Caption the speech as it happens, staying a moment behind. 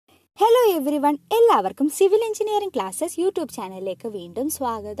Hello every one, എല്ലാവർക്കും civil engineering classes YouTube ചാനലിലേക്ക് വീണ്ടും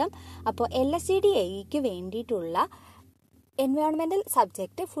സ്വാഗതം. അപ്പോൾ LSGDAEക്ക് വേണ്ടിയിട്ടുള്ള എൻവയോൺമെൻറ്റൽ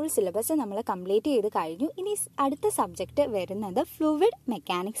സബ്ജക്റ്റ് ഫുൾ സിലബസ് നമ്മൾ കംപ്ലീറ്റ് ചെയ്ത് കഴിഞ്ഞു. ഇനി അടുത്ത സബ്ജക്റ്റ് വരുന്നത് ഫ്ലൂയിഡ്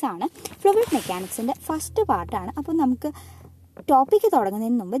മെക്കാനിക്സ് ആണ്. ഫ്ലൂയിഡ് മെക്കാനിക്സിൻ്റെ ഫസ്റ്റ് പാർട്ടാണ്. അപ്പോൾ നമുക്ക് ടോപ്പിക്ക്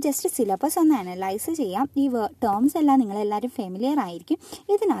തുടങ്ങുന്നതിന് മുമ്പ് ജസ്റ്റ് സിലബസ് ഒന്ന് അനലൈസ് ചെയ്യാം. ഈ ടേംസ് എല്ലാം നിങ്ങളെല്ലാവരും ഫെമിലിയർ ആയിരിക്കും.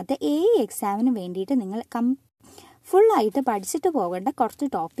 ഇതിനകത്ത് AE എക്സാമിന് വേണ്ടിയിട്ട് നിങ്ങൾ ഫുള്ളായിട്ട് പഠിച്ചിട്ട് പോകേണ്ട കുറച്ച്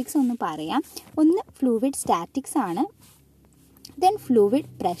ടോപ്പിക്സ് ഒന്ന് പറയാം. ഒന്ന് ഫ്ലൂയിഡ് സ്റ്റാറ്റിക്സ് ആണ്, then fluid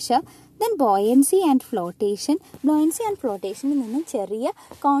pressure, then buoyancy and flotation. Buoyancy and ഫ്ലോട്ടേഷനിൽ നിന്നും ചെറിയ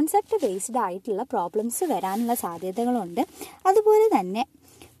കോൺസെപ്റ്റ് ബേസ്ഡ് ആയിട്ടുള്ള പ്രോബ്ലംസ് വരാനുള്ള സാധ്യതകളുണ്ട്. അതുപോലെ തന്നെ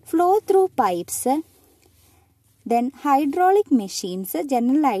flow through pipes, then hydraulic machines,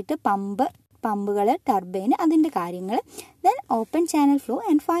 ജനറലായിട്ട് പമ്പുകൾ, ടർബൈൻ, അതിൻ്റെ കാര്യങ്ങൾ, then open channel flow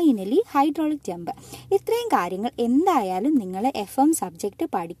and finally hydraulic jump. ഇത്രയും കാര്യങ്ങൾ എന്തായാലും നിങ്ങൾ FM സബ്ജക്റ്റ്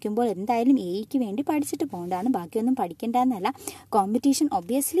പഠിക്കുമ്പോൾ എന്തായാലും AEക്ക് വേണ്ടി പഠിച്ചിട്ട് പോകേണ്ടതാണ്. ബാക്കിയൊന്നും പഠിക്കേണ്ടതെന്നല്ല. കോമ്പറ്റീഷൻ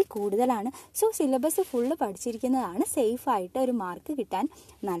ഒബ്വിയസ്ലി കൂടുതലാണ്. സോ സിലബസ് ഫുള്ള് പഠിച്ചിരിക്കുന്നതാണ് സേഫായിട്ട് ഒരു മാർക്ക് കിട്ടാൻ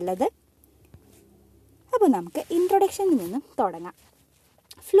നല്ലത്. അപ്പോൾ നമുക്ക് ഇൻട്രൊഡക്ഷനിൽ നിന്നും തുടങ്ങാം.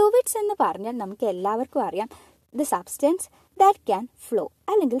 ഫ്ലൂയിഡ്സ് എന്ന് പറഞ്ഞാൽ നമുക്ക് എല്ലാവർക്കും അറിയാം, the substance that can flow,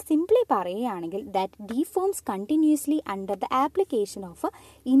 അല്ലെങ്കിൽ സിംപ്ലി പറയുകയാണെങ്കിൽ that ഡിഫോംസ് continuously under the application of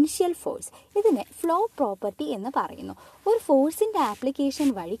initial force. ഇതിനെ ഫ്ലോ പ്രോപ്പർട്ടി എന്ന് പറയുന്നു. ഒരു ഫോഴ്സിൻ്റെ ആപ്ലിക്കേഷൻ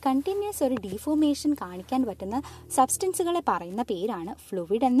വഴി കണ്ടിന്യൂസ് ഒരു ഡിഫോമേഷൻ കാണിക്കാൻ പറ്റുന്ന സബ്സ്റ്റൻസുകളെ പറയുന്ന പേരാണ്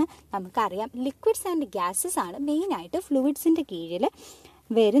ഫ്ലൂയിഡ് എന്ന് നമുക്കറിയാം. ലിക്വിഡ്സ് ആൻഡ് ഗ്യാസസ് ആണ് മെയിനായിട്ട് ഫ്ലൂയിഡ്സിൻ്റെ കീഴിൽ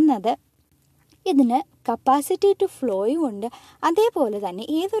വരുന്നത്. ഇതിന് കപ്പാസിറ്റി ടു ഫ്ലോയും ഉണ്ട്. അതേപോലെ തന്നെ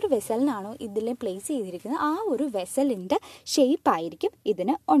ഏതൊരു വെസലിനാണോ ഇതിൽ പ്ലേസ് ചെയ്തിരിക്കുന്നത് ആ ഒരു വെസലിൻ്റെ ഷേപ്പായിരിക്കും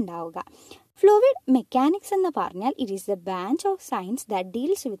ഇതിന് ഉണ്ടാവുക. ഫ്ലൂയിഡ് മെക്കാനിക്സ് എന്ന് പറഞ്ഞാൽ it is the branch of science that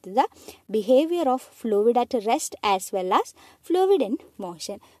deals with the behaviour of fluid at rest as well as fluid in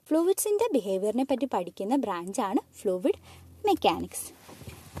motion. ഫ്ലൂയിഡ്സിൻ്റെ ബിഹേവിയറിനെ പറ്റി പഠിക്കുന്ന ബ്രാഞ്ചാണ് ഫ്ലൂയിഡ് മെക്കാനിക്സ്.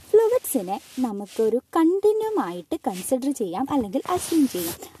 ഫ്ലൂയിഡ്സിനെ നമുക്കൊരു കണ്ടിന്യൂം ആയിട്ട് കൺസിഡർ ചെയ്യാം, അല്ലെങ്കിൽ അസ്യൂം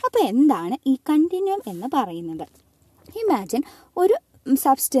ചെയ്യാം. അപ്പോൾ എന്താണ് ഈ കണ്ടിന്യൂം എന്ന് പറയുന്നത്? ഇമാജിൻ ഒരു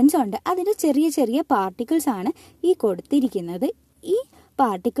സബ്സ്റ്റൻസ് ഉണ്ട്, അതിൻ്റെ ചെറിയ ചെറിയ പാർട്ടിക്കിൾസ് ആണ് ഈ കൊടുത്തിരിക്കുന്നത്. ഈ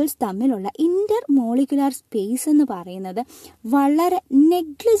പാർട്ടിക്കിൾസ് തമ്മിലുള്ള ഇൻ്റർ മോളിക്കുലാർ സ്പേസ് എന്ന് പറയുന്നത് വളരെ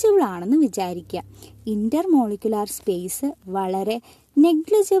നെഗ്ലിജിബിൾ ആണെന്ന് വിചാരിക്കുക. ഇൻ്റർ മോളിക്കുലാർ സ്പേസ് വളരെ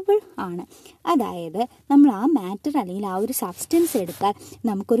നെഗ്ലിജിബിൾ ആണ്. അതായത് നമ്മൾ ആ മാറ്റർ അല്ലെങ്കിൽ ആ ഒരു സബ്സ്റ്റൻസ് എടുത്താൽ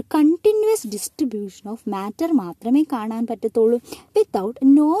നമുക്കൊരു കണ്ടിന്യൂസ് ഡിസ്ട്രിബ്യൂഷൻ ഓഫ് മാറ്റർ മാത്രമേ കാണാൻ പറ്റത്തുള്ളൂ, വിത്തൗട്ട്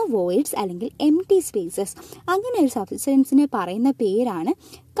നോ വോയിഡ്സ് അല്ലെങ്കിൽ എംപ്റ്റി സ്പേസസ്. അങ്ങനെ ഒരു സബ്സ്റ്റൻസിനെ പറയുന്ന പേരാണ്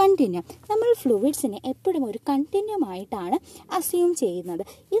കണ്ടിന്യൂം. നമ്മൾ ഫ്ലൂയിഡ്സിനെ എപ്പോഴും ഒരു കണ്ടിന്യൂം ആയിട്ടാണ് അസ്യൂം ചെയ്യുന്നത്.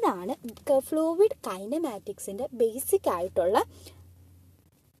 ഇതാണ് ഫ്ലൂയിഡ് കൈനമാറ്റിക്സിൻ്റെ ബേസിക് ആയിട്ടുള്ള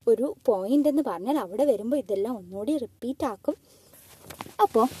ഒരു പോയിന്റ് എന്ന് പറഞ്ഞാൽ. അവിടെ വരുമ്പോൾ ഇതെല്ലാം ഒന്നുകൂടി റിപ്പീറ്റ് ആക്കും.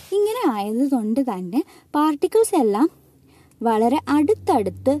 അപ്പോൾ ഇങ്ങനെ ആയതുകൊണ്ട് തന്നെ പാർട്ടിക്കിൾസ് എല്ലാം വളരെ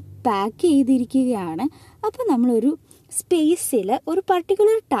അടുത്തടുത്ത് പാക്ക് ചെയ്തിരിക്കുകയാണ്. അപ്പോൾ നമ്മളൊരു സ്പേസിൽ ഒരു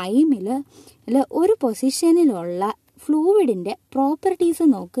പർട്ടിക്കുലർ ടൈമിൽ ഒരു പൊസിഷനിലുള്ള ഫ്ലൂയിഡിൻ്റെ പ്രോപ്പർട്ടീസ്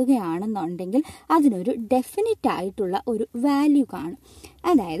നോക്കുകയാണെന്നുണ്ടെങ്കിൽ അതിനൊരു ഡെഫിനിറ്റ് ആയിട്ടുള്ള ഒരു വാല്യൂ കാണും.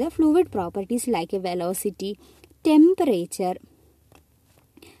 അതായത് fluid properties like velocity, temperature,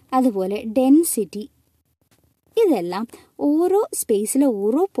 അതുപോലെ ഡെൻസിറ്റി, ഇതെല്ലാം ഓരോ സ്പേസിലെ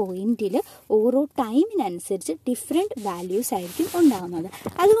ഓരോ പോയിന്റിൽ ഓരോ ടൈമിനനുസരിച്ച് ഡിഫറെൻറ്റ് വാല്യൂസ് ആയിരിക്കും ഉണ്ടാകുന്നത്.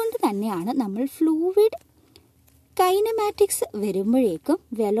 അതുകൊണ്ട് തന്നെയാണ് നമ്മൾ ഫ്ലൂയിഡ് കൈനമാറ്റിക്സ് വരുമ്പോഴേക്കും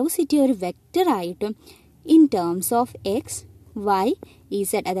വെലോസിറ്റി ഒരു വെക്റ്ററായിട്ടും in terms of X, Y,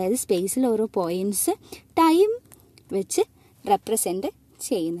 Z, അതായത് സ്പേസിൽ ഓരോ പോയിന്റ്സ് ടൈം വെച്ച് റെപ്രസെൻറ്റ്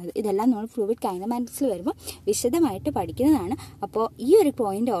ചെയ്യുന്നത്. ഇതെല്ലാം നമ്മൾ ഫ്ലൂയിഡ് കൈനമാറ്റിക്സിൽ വരുമ്പോൾ വിശദമായിട്ട് പഠിക്കുന്നതാണ്. അപ്പോൾ ഈ ഒരു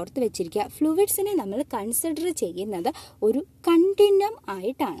പോയിന്റ് ഓർത്ത് വെച്ചിരിക്കുക, ഫ്ലൂയിഡ്സിനെ നമ്മൾ കൺസിഡർ ചെയ്യുന്നത് ഒരു കണ്ടിന്യൂം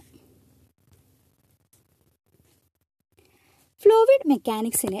ആയിട്ടാണ്. ഫ്ലൂയിഡ്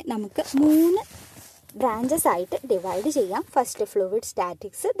മെക്കാനിക്സിനെ നമുക്ക് 3 ബ്രാഞ്ചസ് ആയിട്ട് ഡിവൈഡ് ചെയ്യാം. First fluid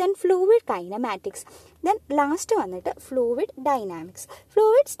statics, then fluid kinematics, then last വന്നിട്ട് ഫ്ലൂയിഡ് ഡൈനാമിക്സ്.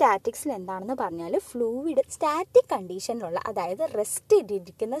 ഫ്ലൂയിഡ് സ്റ്റാറ്റിക്സിൽ എന്താണെന്ന് പറഞ്ഞാൽ ഫ്ലൂയിഡ് സ്റ്റാറ്റിക് കണ്ടീഷനിലുള്ള, അതായത് റെസ്റ്റ്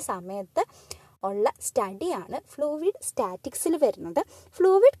ഇരിക്കുന്ന സമയത്ത് ഉള്ള സ്റ്റഡിയാണ് ഫ്ലൂയിഡ് സ്റ്റാറ്റിക്സിൽ വരുന്നത്.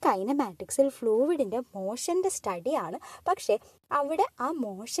 ഫ്ലൂയിഡ് കൈനമാറ്റിക്സിൽ ഫ്ലൂയിഡിൻ്റെ മോഷൻ്റെ സ്റ്റഡിയാണ്. പക്ഷേ അവിടെ ആ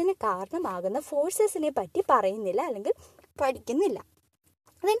മോഷന് കാരണമാകുന്ന ഫോഴ്സസിനെ പറ്റി പറയുന്നില്ല, അല്ലെങ്കിൽ പഠിക്കുന്നില്ല.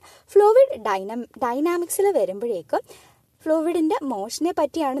 ദെൻ ഫ്ലൂയിഡ് ഡൈനാമിക്സിൽ വരുമ്പോഴേക്കും ഫ്ലൂയിഡിൻ്റെ മോഷനെ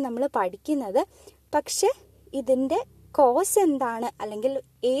പറ്റിയാണ് നമ്മൾ പഠിക്കുന്നത്. പക്ഷെ ഇതിൻ്റെ കോസ് എന്താണ്, അല്ലെങ്കിൽ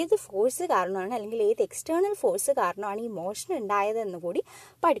ഏത് ഫോഴ്സ് കാരണമാണ്, അല്ലെങ്കിൽ ഏത് എക്സ്റ്റേണൽ ഫോഴ്സ് കാരണമാണ് ഈ മോഷൻ ഉണ്ടായതെന്ന് കൂടി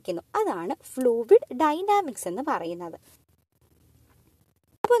പഠിക്കുന്നു. അതാണ് ഫ്ലൂയിഡ് ഡൈനാമിക്സ് എന്ന് പറയുന്നത്.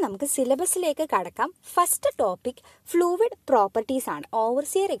 അപ്പോൾ നമുക്ക് സിലബസിലേക്ക് കടക്കാം. ഫസ്റ്റ് ടോപ്പിക് ഫ്ലൂയിഡ് പ്രോപ്പർട്ടീസ് ആണ്.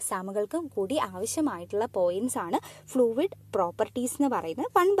 ഓവർസിയർ എക്സാമുകൾക്കും കൂടി ആവശ്യമായിട്ടുള്ള പോയിന്റ്സ് ആണ് ഫ്ലൂയിഡ് പ്രോപ്പർട്ടീസ് എന്ന് പറയുന്നത്.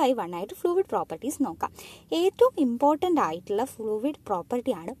 1 by 1 ആയിട്ട് ഫ്ലൂയിഡ് പ്രോപ്പർട്ടീസ് നോക്കാം. ഏറ്റവും ഇമ്പോർട്ടൻ്റ് ആയിട്ടുള്ള ഫ്ലൂയിഡ്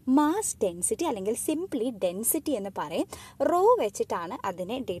പ്രോപ്പർട്ടിയാണ് മാസ് ഡെൻസിറ്റി, അല്ലെങ്കിൽ സിംപ്ലി ഡെൻസിറ്റി എന്ന് പറയും. റോ വെച്ചിട്ടാണ്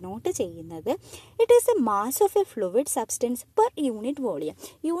അതിനെ ഡിനോട്ട് ചെയ്യുന്നത്. It is A mass of A fluid substance per unit volume.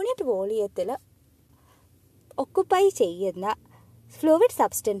 Unit വോളിയത്തിൽ ഒക്കുപ്പൈ ചെയ്യുന്ന ഫ്ലൂയിഡ്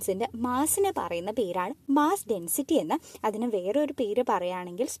സബ്സ്റ്റൻസിൻ്റെ മാസിനെ പറയുന്ന പേരാണ് മാസ് ഡെൻസിറ്റി എന്ന്. അതിന് വേറൊരു പേര്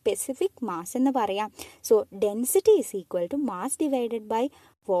പറയുകയാണെങ്കിൽ സ്പെസിഫിക് മാസ് എന്ന് പറയാം. So density is equal to mass divided by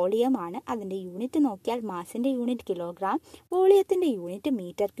volume ആണ്. അതിൻ്റെ യൂണിറ്റ് നോക്കിയാൽ മാസിൻ്റെ unit kilogram, വോളിയത്തിൻ്റെ unit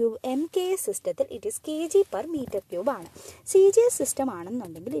metre cube. MKS സിസ്റ്റത്തിൽ ഇറ്റ് ഈസ് kg/m³ ആണ്. CGS സിസ്റ്റം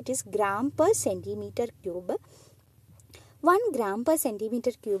ആണെന്നുണ്ടെങ്കിൽ ഇറ്റ് ഈസ് g/cm³. 1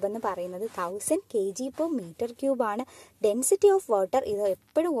 g/cm³ എന്ന് പറയുന്നത് 1000 kg/m³ ആണ്. ഡെൻസിറ്റി ഓഫ് വാട്ടർ ഇത്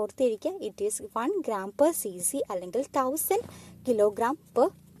എപ്പോഴും ഓർത്തിരിക്കുക, ഇറ്റ് ഈസ് 1 g/cc അല്ലെങ്കിൽ 1000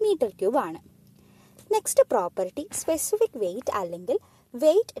 kg/m³ ആണ്. നെക്സ്റ്റ് പ്രോപ്പർട്ടി സ്പെസിഫിക് വെയ്റ്റ് അല്ലെങ്കിൽ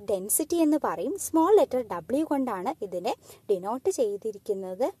വെയ്റ്റ് ഡെൻസിറ്റി എന്ന് പറയും. സ്മോൾ ലെറ്റർ W കൊണ്ടാണ് ഇതിനെ ഡിനോട്ട്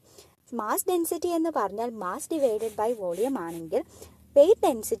ചെയ്തിരിക്കുന്നത്. മാസ് ഡെൻസിറ്റി എന്ന് പറഞ്ഞാൽ മാസ് ഡിവൈഡഡ് ബൈ വോളിയം ആണെങ്കിൽ വെയ്റ്റ്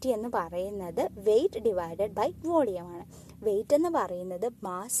ഡെൻസിറ്റി എന്ന് പറയുന്നത് വെയ്റ്റ് ഡിവൈഡഡ് ബൈ വോളിയം ആണ്. വെയ്റ്റ് എന്ന് പറയുന്നത്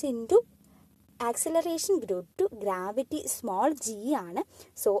mass into acceleration due to gravity small g ആണ്.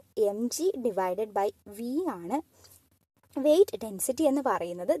 So mg divided by v ആണ്. വെയ്റ്റ് ഡെൻസിറ്റി എന്ന്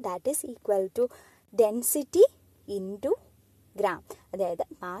പറയുന്നത് that is equal to density into gram, അതായത്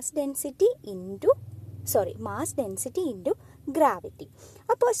മാസ് ഡെൻസിറ്റി ഇൻറ്റു ഗ്രാവിറ്റി.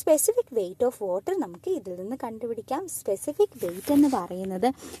 അപ്പോൾ specific weight of water നമുക്ക് ഇതിൽ നിന്ന് കണ്ടുപിടിക്കാം. സ്പെസിഫിക് വെയ്റ്റ് എന്ന് പറയുന്നത്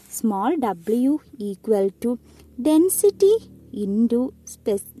small w equal to density into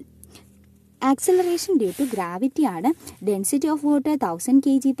acceleration due to gravity ആണ്. Density of water 1000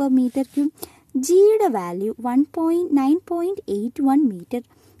 kg/m³. ജിയുടെ വാല്യൂ 9.81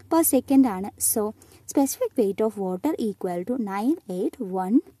 m/s ആണ്. So specific weight of water equal to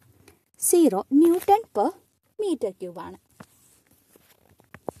 9810 Nm/m³ ആണ്.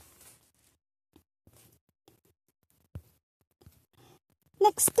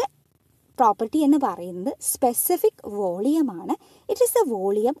 നെക്സ്റ്റ് പ്രോപ്പർട്ടി എന്ന് പറയുന്നത് സ്പെസിഫിക് വോളിയം ആണ്. It is A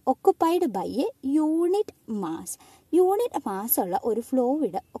volume occupied by A unit mass. Unit mass ഉള്ള ഒരു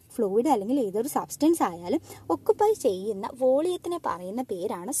fluid അല്ലെങ്കിൽ ഏതൊരു സബ്സ്റ്റൻസ് ആയാലും ഒക്കുപ്പൈ ചെയ്യുന്ന വോളിയത്തിനെ പറയുന്ന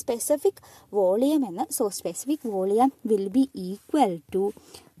പേരാണ് സ്പെസിഫിക് വോളിയം എന്ന്. So specific volume will be equal to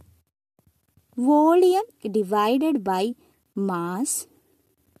volume divided by mass,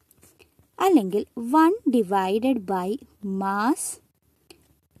 അല്ലെങ്കിൽ 1 divided by mass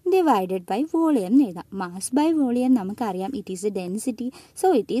divided by volume എന്ന് എഴുതാം. മാസ് ബൈ വോളിയം നമുക്കറിയാം it is A density. So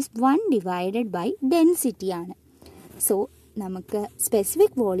it is 1 divided by density ആണ്. So നമുക്ക്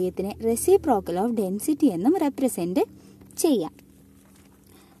specific വോളിയത്തിനെ reciprocal of density എന്നും represent ചെയ്യാം.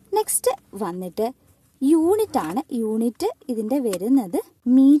 Next വന്നിട്ട് unit ആണ്. യൂണിറ്റ് ഇതിൻ്റെ വരുന്നത്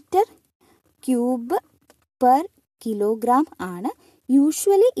മീറ്റർ ക്യൂബ് പെർ കിലോഗ്രാം ആണ്.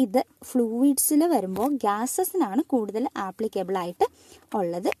 യൂഷ്വലി ഇത് ഫ്ലൂയിഡ്സിൽ വരുമ്പോൾ ഗ്യാസസിനാണ് കൂടുതൽ ആപ്ലിക്കബിൾ ആയിട്ട്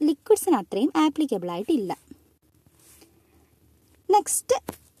ഉള്ളത്. ലിക്വിഡ്സിന് അത്രയും ആപ്ലിക്കബിൾ ആയിട്ടില്ല. നെക്സ്റ്റ്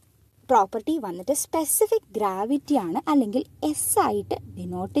പ്രോപ്പർട്ടി വന്നിട്ട് സ്പെസിഫിക് ഗ്രാവിറ്റി ആണ്, അല്ലെങ്കിൽ എസ് ആയിട്ട്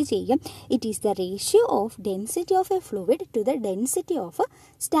ഡിനോട്ട് ചെയ്യും. It is the ratio of density of A fluid to the density of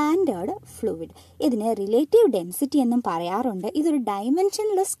standard fluid. ഇതിനെ റിലേറ്റീവ് ഡെൻസിറ്റി എന്നും പറയാറുണ്ട്. ഇതൊരു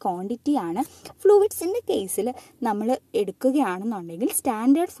ഡൈമെൻഷൻലെസ് ക്വാണ്ടിറ്റി ആണ്. ഫ്ലൂയിഡ്സിൻ്റെ കേസിൽ നമ്മൾ എടുക്കുകയാണെന്നുണ്ടെങ്കിൽ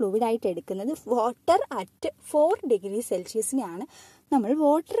സ്റ്റാൻഡേർഡ് ഫ്ലൂയിഡ് ആയിട്ട് എടുക്കുന്നത് വാട്ടർ അറ്റ് 4 ഡിഗ്രി സെൽഷ്യസിനെയാണ് നമ്മൾ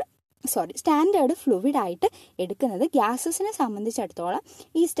സ്റ്റാൻഡേർഡ് ഫ്ലൂയിഡ് ആയിട്ട് എടുക്കുന്നത്. ഗ്യാസസിനെ സംബന്ധിച്ചിടത്തോളം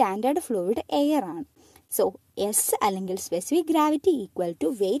ഈ സ്റ്റാൻഡേർഡ് ഫ്ലൂയിഡ് എയർ ആണ്. സോ എസ് അല്ലെങ്കിൽ specific gravity equal to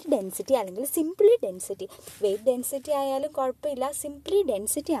weight density അല്ലെങ്കിൽ സിംപ്ലി ഡെൻസിറ്റി. വെയ്റ്റ് ഡെൻസിറ്റി ആയാലും കുഴപ്പമില്ല, സിംപ്ലി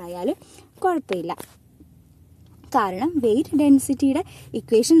ഡെൻസിറ്റി ആയാലും കുഴപ്പമില്ല. കാരണം വെയ്റ്റ് ഡെൻസിറ്റിയുടെ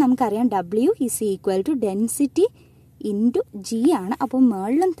ഇക്വേഷൻ നമുക്കറിയാം, W is equal to density into G ആണ്. അപ്പോൾ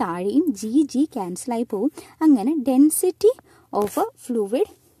മേളിലും താഴെയും G ക്യാൻസലായി പോകും. അങ്ങനെ density of A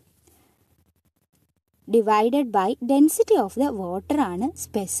fluid divided by density of the water ആണ്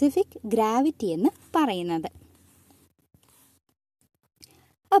സ്പെസിഫിക് ഗ്രാവിറ്റി എന്ന് പറയുന്നത്.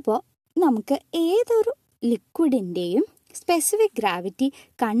 അപ്പോൾ നമുക്ക് ഏതൊരു ലിക്വിഡിൻ്റെയും സ്പെസിഫിക് ഗ്രാവിറ്റി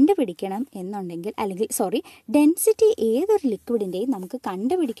കണ്ടുപിടിക്കണം എന്നുണ്ടെങ്കിൽ, ഡെൻസിറ്റി ഏതൊരു ലിക്വിഡിൻ്റെയും നമുക്ക്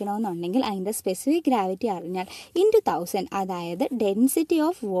കണ്ടുപിടിക്കണമെന്നുണ്ടെങ്കിൽ അതിൻ്റെ സ്പെസിഫിക് ഗ്രാവിറ്റി അറിഞ്ഞാൽ ഇൻറ്റു 1000, അതായത് ഡെൻസിറ്റി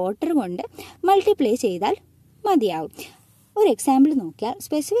ഓഫ് വാട്ടർ കൊണ്ട് മൾട്ടിപ്ലൈ ചെയ്താൽ മതിയാവും. ഒരു എക്സാമ്പിൾ നോക്കിയാൽ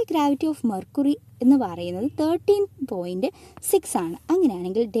സ്പെസിഫിക് ഗ്രാവിറ്റി ഓഫ് മെർക്കുറി എന്ന് പറയുന്നത് 13.6 ആണ്.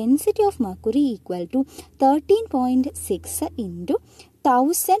 അങ്ങനെയാണെങ്കിൽ density of mercury equal to 13.6 into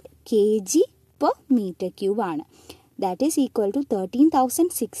 1000 kg per meter cube ആണ്. That is equal to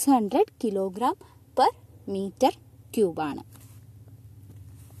 13,600 kilogram per metre cube ആണ്.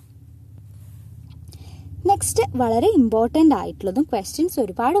 നെക്സ്റ്റ് വളരെ ഇമ്പോർട്ടൻ്റ് ആയിട്ടുള്ളതും ക്വസ്റ്റ്യൻസ്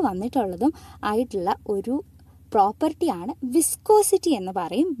ഒരുപാട് വന്നിട്ടുള്ളതും ആയിട്ടുള്ള ഒരു പ്രോപ്പർട്ടിയാണ് വിസ്കോസിറ്റി എന്ന്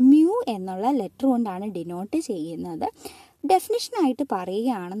പറയും. മ്യൂ എന്നുള്ള ലെറ്റർ കൊണ്ടാണ് ഡിനോട്ട് ചെയ്യുന്നത്. ഡെഫിനിഷനായിട്ട്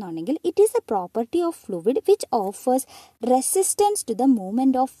പറയുകയാണെന്നുണ്ടെങ്കിൽ it is A property of fluid which offers resistance to the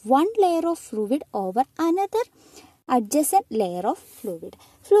movement of one layer of fluid over another adjacent layer of fluid.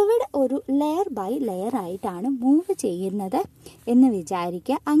 Fluid ഒരു ലെയർ ബൈ ലെയർ ആയിട്ടാണ് move ചെയ്യുന്നത് എന്ന്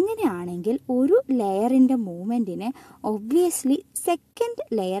വിചാരിക്കുക. അങ്ങനെയാണെങ്കിൽ ഒരു ലെയറിൻ്റെ മൂവ്മെൻറ്റിനെ ഒബ്വിയസ്ലി സെക്കൻഡ്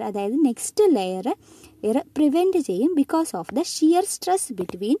ലെയർ, അതായത് next layer prevent ചെയ്യും because of the shear stress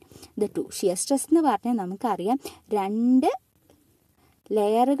between the two. Shear stress എന്ന് പറഞ്ഞാൽ നമുക്കറിയാം, രണ്ട്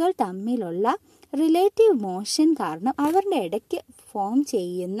ലെയറുകൾ തമ്മിലുള്ള റിലേറ്റീവ് മോഷൻ കാരണം അവരുടെ ഇടയ്ക്ക് ഫോം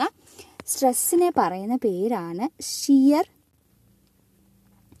ചെയ്യുന്ന സ്ട്രെസ്സിനെ പറയുന്ന പേരാണ് ഷിയർ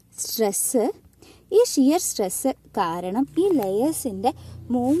സ്ട്രെസ്സ്. ഈ ഷിയർ സ്ട്രെസ്സ് കാരണം ഈ ലെയേഴ്സിൻ്റെ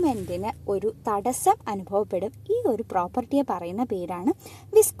മൂവ്മെൻറ്റിന് ഒരു തടസ്സം അനുഭവപ്പെടും. ഈ ഒരു പ്രോപ്പർട്ടിയെ പറയുന്ന പേരാണ്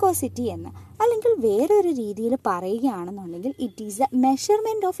വിസ്കോസിറ്റി എന്ന്. അല്ലെങ്കിൽ വേറൊരു രീതിയിൽ പറയുകയാണെന്നുണ്ടെങ്കിൽ it is A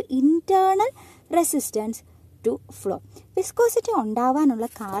measurement of internal resistance to flow. Viscosity ഉണ്ടാവാനുള്ള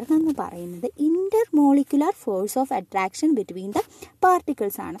കാരണം എന്ന് പറയുന്നത് intermolecular force of attraction between the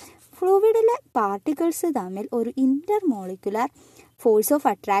particles ആണ്. ഫ്ലൂയിഡിലെ പാർട്ടിക്കിൾസ് തമ്മിൽ ഒരു ഇൻ്റർമോളിക്കുലർ ഫോഴ്സ് ഓഫ്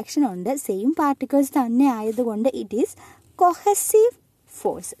അട്രാക്ഷൻ ഉണ്ട്. സെയിം പാർട്ടിക്കിൾസ് തന്നെ ആയതുകൊണ്ട് it is cohesive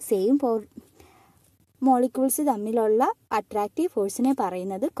force. Same molecules തമ്മിലുള്ള അട്രാക്റ്റീവ് ഫോഴ്സിനെ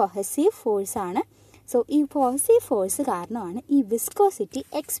പറയുന്നത് കൊഹസീവ് ഫോഴ്സ് ആണ്. സോ ഈ കൊഹസീവ് ഫോഴ്സ് കാരണമാണ് ഈ വിസ്കോസിറ്റി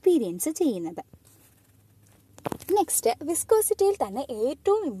എക്സ്പീരിയൻസ് ചെയ്യുന്നത്. നെക്സ്റ്റ്, വിസ്കോസിറ്റിയിൽ തന്നെ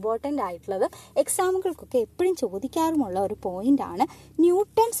ഏറ്റവും ഇമ്പോർട്ടൻ്റ് ആയിട്ടുള്ളത് എക്സാമുകൾക്കൊക്കെ എപ്പോഴും ചോദിക്കാറുമുള്ള ഒരു പോയിൻ്റാണ്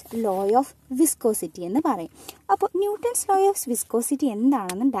ന്യൂട്ടൺസ് ലോ ഓഫ് വിസ്കോസിറ്റി എന്ന് പറയും. അപ്പോൾ ന്യൂട്ടൺസ് ലോ ഓഫ് വിസ്കോസിറ്റി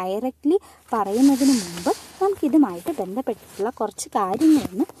എന്താണെന്ന് ഡയറക്റ്റ്ലി പറയുന്നതിന് മുമ്പ് നമുക്കിതുമായിട്ട് ബന്ധപ്പെട്ടിട്ടുള്ള കുറച്ച്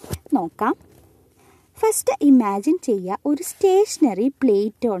കാര്യങ്ങളൊന്ന് നോക്കാം. ഫസ്റ്റ് ഇമാജിൻ ചെയ്യുക, ഒരു സ്റ്റേഷനറി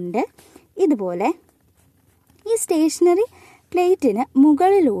പ്ലേറ്റ് ഉണ്ട്. ഇതുപോലെ ഈ സ്റ്റേഷനറി പ്ലേറ്റിന്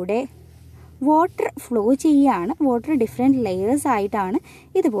മുകളിലൂടെ വാട്ടർ ഫ്ലോ ചെയ്യുകയാണ്. വാട്ടർ ഡിഫറെൻറ്റ് ലെയേഴ്സ് ആയിട്ടാണ്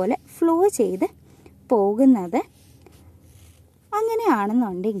ഇതുപോലെ ഫ്ലോ ചെയ്ത് പോകുന്നത്.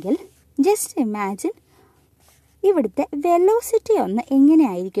 അങ്ങനെയാണെന്നുണ്ടെങ്കിൽ ജസ്റ്റ് ഇമാജിൻ ഇവിടുത്തെ വെലോസിറ്റി ഒന്ന്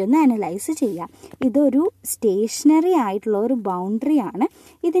എങ്ങനെയായിരിക്കും എന്ന് അനലൈസ് ചെയ്യാം. ഇതൊരു സ്റ്റേഷനറി ആയിട്ടുള്ള ഒരു ബൗണ്ടറി ആണ്.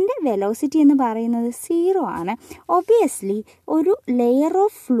 ഇതിൻ്റെ വെലോസിറ്റി എന്ന് പറയുന്നത് 0 ആണ്. ഒബിയസ്ലി ഒരു ലെയർ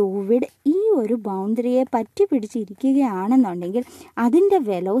ഓഫ് ഫ്ലൂയിഡ് ഈ ഒരു ബൗണ്ടറിയെ പറ്റി പിടിച്ചിരിക്കുകയാണെന്നുണ്ടെങ്കിൽ അതിൻ്റെ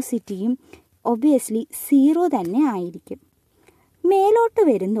വെലോസിറ്റിയും ഒബിയസ്ലി 0 തന്നെ ആയിരിക്കും. മേലോട്ട്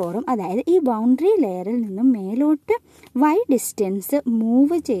വരുന്തോറും, അതായത് ഈ ബൗണ്ടറി ലെയറിൽ നിന്നും മേലോട്ട് y ഡിസ്റ്റൻസ്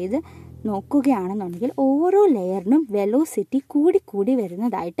മൂവ് ചെയ്ത് നോക്കുകയാണെന്നുണ്ടെങ്കിൽ ഓരോ ലെയറിനും വെലോസിറ്റി കൂടി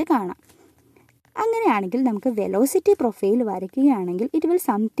വരുന്നതായിട്ട് കാണാം. അങ്ങനെയാണെങ്കിൽ നമുക്ക് വെലോസിറ്റി പ്രൊഫൈൽ വരയ്ക്കുകയാണെങ്കിൽ it will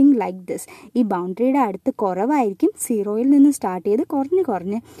something like this. ഈ ബൗണ്ടറിയുടെ അടുത്ത് കുറവായിരിക്കും, 0യിൽ നിന്ന് സ്റ്റാർട്ട് ചെയ്ത്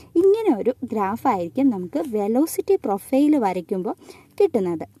കുറഞ്ഞ് ഇങ്ങനെ ഒരു ഗ്രാഫായിരിക്കും നമുക്ക് വെലോസിറ്റി പ്രൊഫൈൽ വരയ്ക്കുമ്പോൾ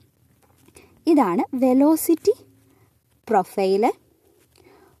കിട്ടുന്നത്. ഇതാണ് velocity profile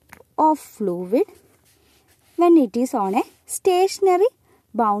of fluid when it is on a stationary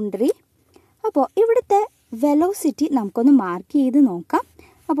boundary. അപ്പോൾ ഇവിടുത്തെ വെലോസിറ്റി നമുക്കൊന്ന് മാർക്ക് ചെയ്ത് നോക്കാം.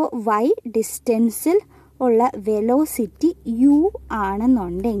 അപ്പോൾ y ഡിസ്റ്റൻസിൽ ഉള്ള വെലോസിറ്റി u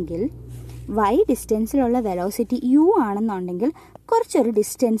ആണെന്നുണ്ടെങ്കിൽ കുറച്ചൊരു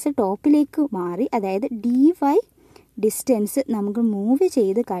ഡിസ്റ്റൻസ് ടോപ്പിലേക്ക് മാറി, അതായത് dy ഡിസ്റ്റൻസ് നമുക്ക് മൂവ്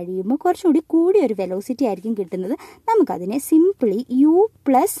ചെയ്ത് കഴിയുമ്പോൾ കുറച്ചുകൂടി കൂടിയൊരു വെലോസിറ്റി ആയിരിക്കും കിട്ടുന്നത്. നമുക്കതിനെ സിംപ്ലി u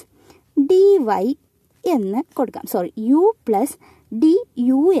പ്ലസ് dy എന്ന് കൊടുക്കാം. u പ്ലസ്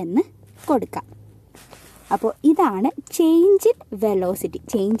du എന്ന് കൊടുക്കാം. അപ്പോൾ ഇതാണ് change in velocity.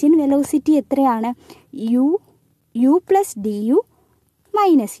 Change in velocity എത്രയാണ്? u plus du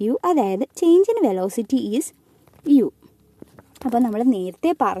minus u, അതായത് change in velocity is u. അപ്പോൾ നമ്മൾ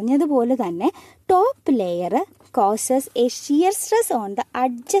നേരത്തെ പറഞ്ഞതുപോലെ തന്നെ top layer causes A shear stress on the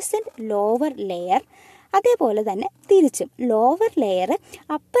adjacent lower layer. അതേപോലെ തന്നെ തിരിച്ചും ലോവർ ലെയർ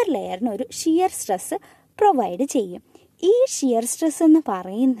അപ്പർ ലെയറിന് ഒരു ഷിയർ സ്ട്രെസ് പ്രൊവൈഡ് ചെയ്യും. ഈ ഷിയർ സ്ട്രെസ് എന്ന്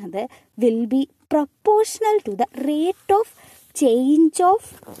പറയുന്നത് will be proportional to the rate of change of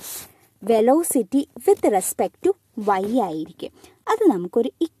velocity with respect to y ആയിരിക്കും. അത് നമുക്കൊരു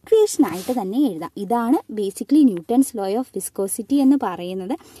ഇക്വേഷനായിട്ട് തന്നെ എഴുതാം. ഇതാണ് basically Newton's law of viscosity എന്ന്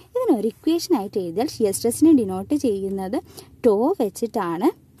പറയുന്നത്. ഇതിനൊരു ഇക്വേഷനായിട്ട് എഴുതിയാൽ ഷിയർ സ്ട്രെസ്സിനെ ഡിനോട്ട് ചെയ്യുന്നത് ടോ വെച്ചിട്ടാണ്.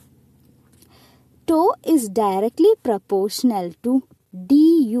 Tau is directly proportional to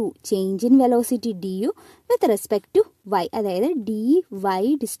du, change in velocity du with respect to y, അതായത് dy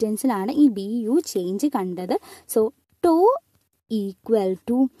ഡിസ്റ്റൻസിലാണ് ഈ du ചേഞ്ച് കണ്ടത്. So to equal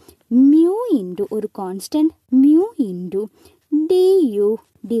to mu into ഒരു constant mu into du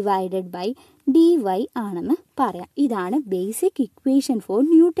divided by dy ആണെന്ന് പറയാം. ഇതാണ് basic equation for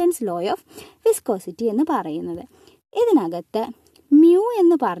Newton's law of viscosity എന്ന് പറയുന്നത്. ഇതിനകത്ത് മ്യൂ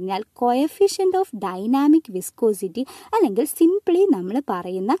എന്ന് പറഞ്ഞാൽ കോഎഫിഷ്യൻ്റ് ഓഫ് ഡൈനാമിക് വിസ്കോസിറ്റി, അല്ലെങ്കിൽ സിംപ്ലി നമ്മൾ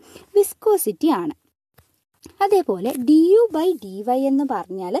പറയുന്ന വിസ്കോസിറ്റി ആണ്. അതേപോലെ du ബൈ dy എന്ന്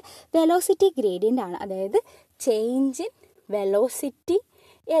പറഞ്ഞാൽ വെലോസിറ്റി ഗ്രേഡിയൻ്റ് ആണ്, അതായത് change in velocity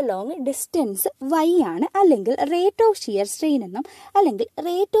along distance y ആണ്, അല്ലെങ്കിൽ റേറ്റ് ഓഫ് ഷിയർ സ്ട്രെയിൻ എന്നും അല്ലെങ്കിൽ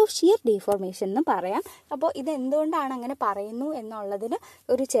റേറ്റ് ഓഫ് ഷിയർ ഡീഫോർമേഷൻ എന്നും പറയാം. അപ്പോൾ ഇത് എന്തുകൊണ്ടാണ് അങ്ങനെ പറയുന്നു എന്നുള്ളതിന്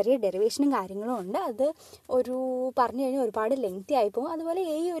ഒരു ചെറിയ ഡെറിവേഷനും കാര്യങ്ങളും ഉണ്ട്. അത് ഒരു പറഞ്ഞു കഴിഞ്ഞാൽ ഒരുപാട് ലെങ്തി ആയിപ്പോകും. അതുപോലെ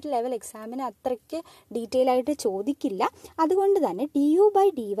ഈ ഒരു ലെവൽ എക്സാമിന് അത്രയ്ക്ക് ഡീറ്റെയിൽ ആയിട്ട് ചോദിക്കില്ല. അതുകൊണ്ട് തന്നെ du ബൈ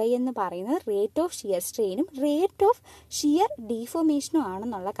dy എന്ന് പറയുന്നത് rate of shear സ്ട്രെയിനും rate of shear ഡീഫോർമേഷനും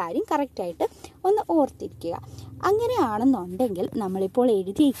ആണെന്നുള്ള കാര്യം കറക്റ്റായിട്ട് ഒന്ന് ഓർത്തിരിക്കുക. അങ്ങനെയാണെന്നുണ്ടെങ്കിൽ നമ്മളിപ്പോൾ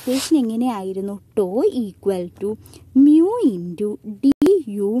എഴുതിയ ഇക്വേഷൻ എങ്ങനെയായിരുന്നു? To equal to mu into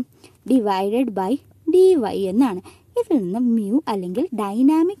du divided by dy എന്നാണ്. ഇതിൽ നിന്ന് മ്യൂ അല്ലെങ്കിൽ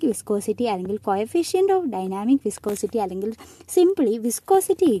ഡൈനാമിക് വിസ്കോസിറ്റി അല്ലെങ്കിൽ കോഎഫിഷ്യൻ്റ് ഓഫ് ഡൈനാമിക് വിസ്കോസിറ്റി അല്ലെങ്കിൽ simply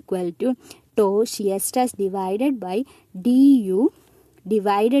viscosity equal to to shear stress divided by du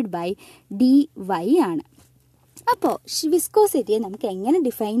divided by dy ആണ്. അപ്പോൾ വിസ്കോസിറ്റിയെ നമുക്ക് എങ്ങനെ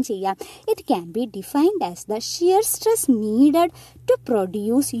ഡിഫൈൻ ചെയ്യാം? It can be defined as the shear stress needed to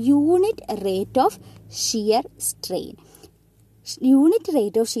produce unit rate of shear strain. Unit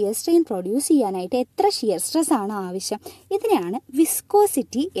rate of shear strain produce ചെയ്യാനായിട്ട് എത്ര shear stress ആണ് ആവശ്യം? ഇതിനെയാണ്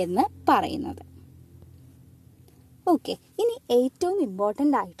വിസ്കോസിറ്റി എന്ന് പറയുന്നത്. ഓക്കെ, ഇനി ഏറ്റവും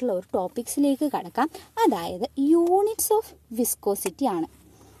ഇമ്പോർട്ടൻ്റ് ആയിട്ടുള്ള ഒരു ടോപ്പിക്സിലേക്ക് കടക്കാം, അതായത് യൂണിറ്റ്സ് ഓഫ് വിസ്കോസിറ്റി ആണ്.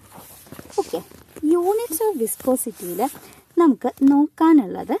 ഓക്കെ, യൂണിറ്റ്സ് ഓഫ് വിസ്കോസിറ്റിയിൽ നമുക്ക്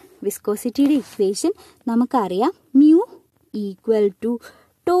നോക്കാനുള്ളത് വിസ്കോസിറ്റിയുടെ ഇക്വേഷൻ നമുക്കറിയാം. Mu equal to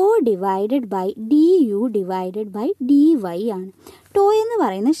to divided by du divided by dy ആണ്. ടോ എന്ന്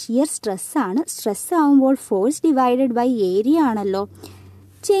പറയുന്നത് ഷിയർ സ്ട്രെസ്സാണ്. സ്ട്രെസ് ആകുമ്പോൾ ഫോഴ്സ് ഡിവൈഡഡ് ബൈ ഏരിയ ആണല്ലോ.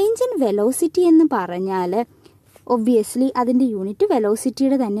 ചേഞ്ച് ഇൻ വെലോസിറ്റി എന്ന് പറഞ്ഞാൽ ഒബ്വിയസ്ലി അതിൻ്റെ യൂണിറ്റ്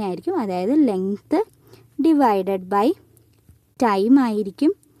വെലോസിറ്റിയുടെ തന്നെ ആയിരിക്കും, അതായത് ലെങ്ത്ത് ഡിവൈഡഡ് ബൈ ടൈം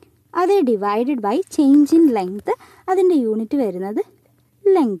ആയിരിക്കും. അത് divided by change in length, അതിൻ്റെ യൂണിറ്റ് വരുന്നത്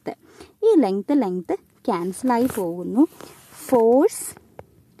ലെങ്ത്ത്. ഈ ലെങ്ത്ത് ക്യാൻസലായി പോകുന്നു. Force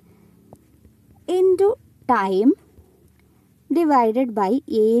into time divided by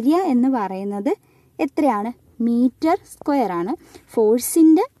area എന്ന് പറയുന്നത് എത്രയാണ്? മീറ്റർ സ്ക്വയർ ആണ്.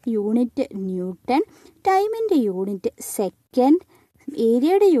 ഫോഴ്സിൻ്റെ യൂണിറ്റ് ന്യൂട്ടൺ, ടൈമിൻ്റെ യൂണിറ്റ് സെക്കൻഡ്,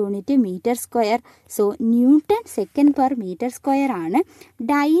 ഏരിയയുടെ unit metre square. So newton second per metre square ആണ്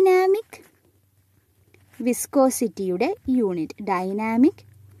ഡൈനാമിക് വിസ്കോസിറ്റിയുടെ യൂണിറ്റ്. ഡൈനാമിക്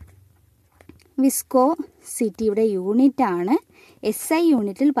വിസ്കോസിറ്റിയുടെ യൂണിറ്റ് ആണ്. SI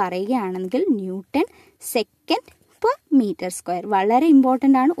യൂണിറ്റിൽ പറയുകയാണെങ്കിൽ newton second per metre square. വളരെ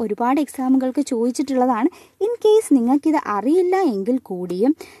ഇമ്പോർട്ടൻ്റ് ആണ്, ഒരുപാട് എക്സാമുകൾക്ക് ചോദിച്ചിട്ടുള്ളതാണ്. ഇൻ കേസ് നിങ്ങൾക്കിത് അറിയില്ല എങ്കിൽ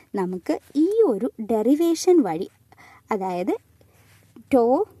കൂടിയും നമുക്ക് ഈ ഒരു ഡെറിവേഷൻ വഴി, അതായത്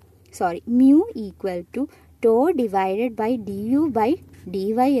mu equal to to divided by du by dy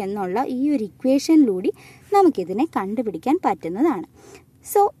എന്നുള്ള ഈ ഒരു ഇക്വേഷനിലൂടെ നമുക്കിതിനെ കണ്ടുപിടിക്കാൻ പറ്റുന്നതാണ്.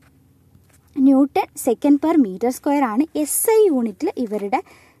 So newton second per metre square ആണ് SI യൂണിറ്റിൽ ഇവരുടെ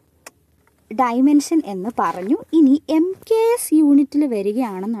ഡൈമെൻഷൻ എന്ന് പറഞ്ഞു. ഇനി MKS യൂണിറ്റിൽ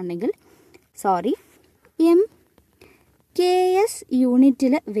വരികയാണെന്നുണ്ടെങ്കിൽ MKS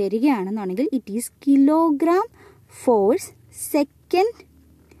യൂണിറ്റിൽ വരികയാണെന്നുണ്ടെങ്കിൽ it is kilogram force second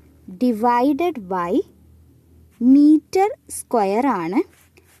divided by metre square ആണ്.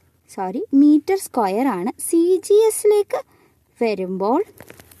 മീറ്റർ സ്ക്വയർ ആണ്. CGSലേക്ക് വരുമ്പോൾ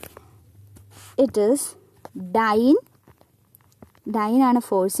ഇറ്റ് ഈസ് ഡൈൻ ആണ്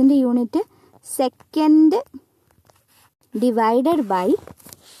ഫോഴ്സിൻ്റെ unit. Second divided by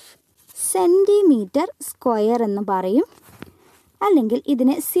centimetre square എന്ന് പറയും, അല്ലെങ്കിൽ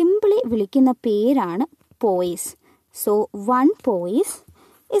ഇതിനെ സിംപ്ലി വിളിക്കുന്ന പേരാണ് Poisson. So 1 Poisson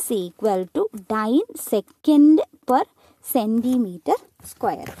is equal to 9 second per centimetre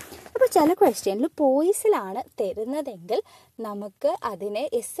square. അപ്പോൾ ചില ക്വസ്റ്റ്യനിൽ പോയിസിലാണ് തരുന്നതെങ്കിൽ നമുക്ക് അതിനെ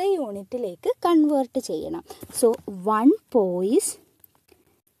SI യൂണിറ്റിലേക്ക് കൺവേർട്ട് ചെയ്യണം. സോ 1 പോയിസ്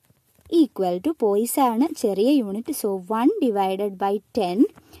ഈക്വൽ ടു, പോയിസാണ് ചെറിയ unit, so 1 divided by 10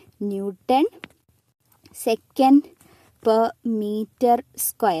 newton second per metre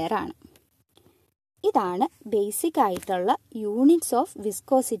square ആണ്. ഇതാണ് ബേസിക് ആയിട്ടുള്ള യൂണിറ്റ്സ് ഓഫ്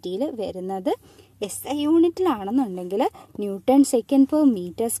വിസ്കോസിറ്റിയിൽ വരുന്നത്. SI യൂണിറ്റിലാണെന്നുണ്ടെങ്കിൽ newton second per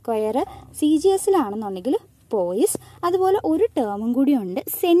metre square, CGSലാണെന്നുണ്ടെങ്കിൽ Poisson. അതുപോലെ ഒരു ടേമും കൂടി ഉണ്ട്,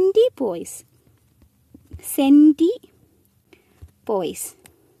 സെൻറ്റിപോയിസ്.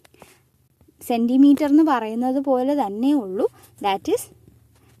 സെൻറ്റിമീറ്റർ എന്ന് പറയുന്നത് പോലെ തന്നെ ഉള്ളൂ, ദാറ്റ് ഈസ്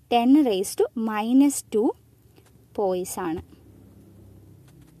 10⁻⁻² പോയിസ് ആണ്.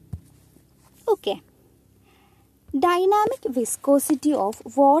 Okay, dynamic viscosity of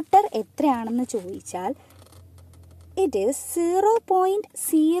water എത്രയാണെന്ന് ചോദിച്ചാൽ ഇറ്റ് ഈസ്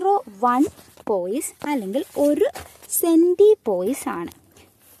 0.01 പോയിസ് അല്ലെങ്കിൽ 1 സെൻറ്റിപോയിസ് ആണ്.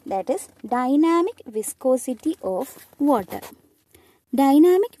 That is dynamic viscosity of water.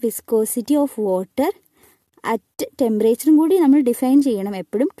 Dynamic viscosity of water at ടെമ്പറേച്ചറും കൂടി നമ്മൾ ഡിഫൈൻ ചെയ്യണം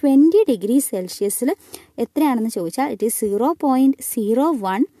എപ്പോഴും. 20 ഡിഗ്രി സെൽഷ്യസിൽ എത്രയാണെന്ന് ചോദിച്ചാൽ ഇറ്റ് ഈസ്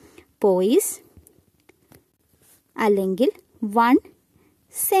 0.01 പോയിസ് അല്ലെങ്കിൽ 1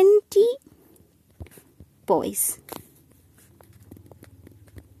 സെൻറ്റിപോയിസ്.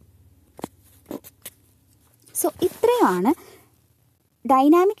 സോ ഇത്രയാണ്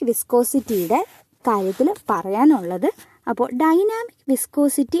ഡൈനാമിക് വിസ്കോസിറ്റിയുടെ കാര്യത്തിൽ പറയാനുള്ളത്. അപ്പോൾ ഡൈനാമിക്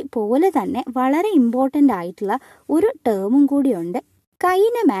വിസ്കോസിറ്റി പോലെ തന്നെ വളരെ ഇമ്പോർട്ടൻ്റ് ആയിട്ടുള്ള ഒരു ടേമും കൂടിയുണ്ട്,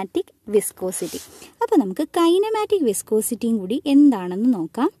 കൈനമാറ്റിക് വിസ്കോസിറ്റി. അപ്പോൾ നമുക്ക് കൈനമാറ്റിക് വിസ്കോസിറ്റിയും കൂടി എന്താണെന്ന്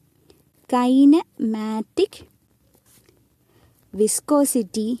നോക്കാം. കൈനമാറ്റിക്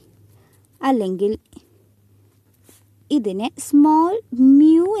വിസ്കോസിറ്റി അല്ലെങ്കിൽ ഇതിനെ സ്മോൾ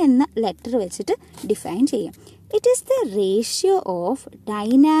മ്യൂ എന്ന ലെറ്റർ വെച്ചിട്ട് ഡിഫൈൻ ചെയ്യാം. It is the ratio of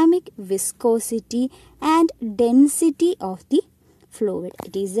dynamic viscosity and density of the fluid.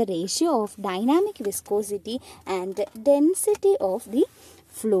 It is the ratio of dynamic viscosity and density of the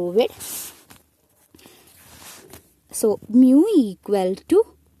fluid. So, mu equal to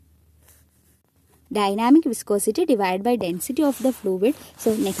dynamic viscosity divide by density of the fluid. So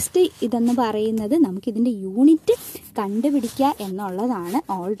next ഇതെന്ന് പറയുന്നത് നമുക്കിതിൻ്റെ unit കണ്ടുപിടിക്കുക എന്നുള്ളതാണ്.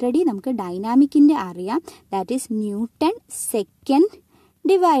 Already നമുക്ക് ഡൈനാമിക്കിൻ്റെ അറിയാം, that is newton second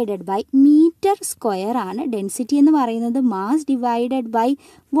divided by metre square ആണ്. Density എന്ന് പറയുന്നത് മാസ് ഡിവൈഡഡ് ബൈ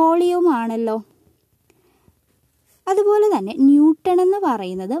വോളിയൂം ആണല്ലോ. അതുപോലെ തന്നെ ന്യൂട്ടൺ എന്ന്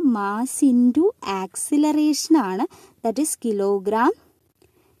പറയുന്നത് മാസ് ഇൻറ്റു ആക്സിലറേഷൻ ആണ്, that is kilogram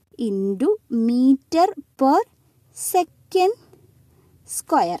into metre per second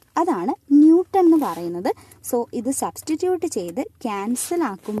square. അതാണ് ന്യൂട്ടൺ എന്ന് പറയുന്നത്. സോ ഇത് സബ്സ്റ്റിറ്റ്യൂട്ട് ചെയ്ത് ക്യാൻസൽ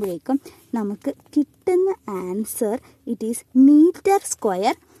ആക്കുമ്പോഴേക്കും നമുക്ക് കിട്ടുന്ന answer it is metre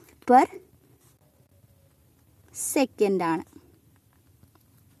square per second ആണ്.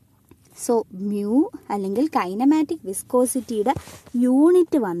 സോ മ്യൂ അല്ലെങ്കിൽ കൈനമാറ്റിക് വിസ്കോസിറ്റിയുടെ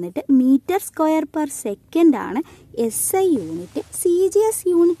യൂണിറ്റ് വന്നിട്ട് മീറ്റർ സ്ക്വയർ പെർ സെക്കൻഡ് ആണ്. SI unit. CGS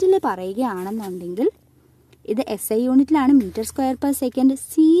യൂണിറ്റിൽ പറയുകയാണെന്നുണ്ടെങ്കിൽ ഇത് SI യൂണിറ്റിലാണ് metre square per second.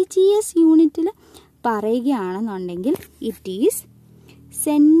 CGS യൂണിറ്റിൽ പറയുകയാണെന്നുണ്ടെങ്കിൽ it is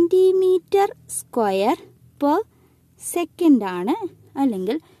centimetre square per second ആണ്,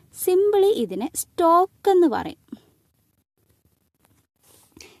 അല്ലെങ്കിൽ സിമ്പിളി ഇതിനെ സ്റ്റോക്ക് എന്ന് പറയും.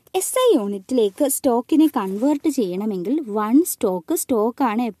 SI യൂണിറ്റിലേക്ക് സ്റ്റോക്കിനെ കൺവേർട്ട് ചെയ്യണമെങ്കിൽ 1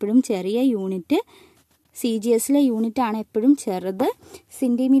 സ്റ്റോക്കാണ് എപ്പോഴും ചെറിയ യൂണിറ്റ്. CGSലെ യൂണിറ്റാണ് എപ്പോഴും ചെറുത്.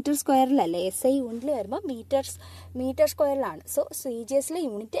 സെൻറ്റിമീറ്റർ സ്ക്വയറിലല്ലേ, SI യൂണിറ്റിൽ വരുമ്പോൾ മീറ്റർ സ്ക്വയറിലാണ്. സോ CGSലെ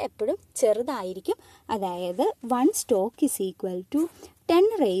യൂണിറ്റ് എപ്പോഴും ചെറുതായിരിക്കും. അതായത് 1 stock is equal to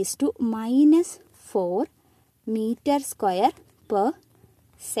 10⁻⁻⁴ metre square per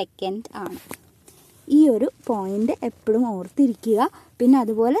second ആണ്. ഈ ഒരു പോയിന്റ് എപ്പോഴും ഓർത്തിരിക്കുക. പിന്നെ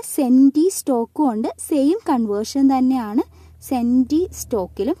അതുപോലെ സെൻറ്റി സ്റ്റോക്കും ഉണ്ട്, സെയിം കൺവേർഷൻ തന്നെയാണ് സെൻറ്റി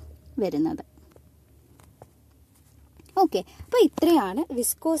സ്റ്റോക്കിലും വരുന്നത്. ഓക്കെ, അപ്പോൾ ഇത്രയാണ്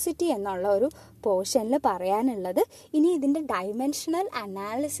വിസ്കോസിറ്റി എന്നുള്ള ഒരു പോർഷനിൽ പറയാനുള്ളത്. ഇനി ഇതിൻ്റെ ഡൈമെൻഷണൽ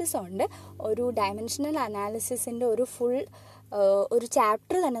അനാലിസിസ് ഉണ്ട്. ഒരു ഡൈമെൻഷണൽ അനാലിസിസിൻ്റെ ഒരു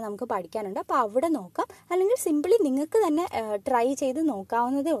ചാപ്റ്റർ തന്നെ നമുക്ക് പഠിക്കാനുണ്ട്. അപ്പോൾ അവിടെ നോക്കാം, അല്ലെങ്കിൽ സിംപിളി നിങ്ങൾക്ക് തന്നെ ട്രൈ ചെയ്ത്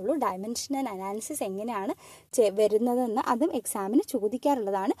നോക്കാവുന്നതേ ഉള്ളൂ. ഡൈമെൻഷണൽ അനാലിസിസ് എങ്ങനെയാണ് വരുന്നതെന്ന് അതും എക്സാമിന്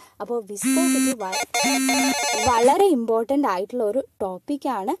ചോദിക്കാറുള്ളതാണ്. അപ്പോൾ വിസ്കോസിറ്റി വളരെ ഇമ്പോർട്ടൻ്റ് ആയിട്ടുള്ള ഒരു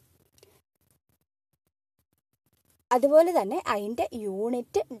ടോപ്പിക്കാണ്. അതുപോലെ തന്നെ അതിൻ്റെ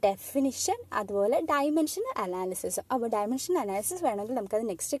യൂണിറ്റ്, ഡെഫിനിഷൻ, അതുപോലെ ഡൈമെൻഷൻ അനാലിസിസ്. അപ്പോൾ ഡൈമെൻഷൻ അനാലിസിസ് വേണമെങ്കിൽ നമുക്കത്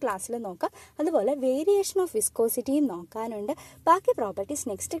നെക്സ്റ്റ് ക്ലാസ്സിൽ നോക്കാം. അതുപോലെ വേരിയേഷൻ ഓഫ് വിസ്കോസിറ്റിയും നോക്കാനുണ്ട്. ബാക്കി പ്രോപ്പർട്ടീസ്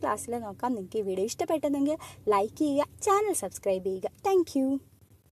നെക്സ്റ്റ് ക്ലാസ്സിൽ നോക്കാം. നിങ്ങൾക്ക് ഈ വീഡിയോ ഇഷ്ടപ്പെട്ടെങ്കിൽ ലൈക്ക് ചെയ്യുക, ചാനൽ സബ്സ്ക്രൈബ് ചെയ്യുക. താങ്ക്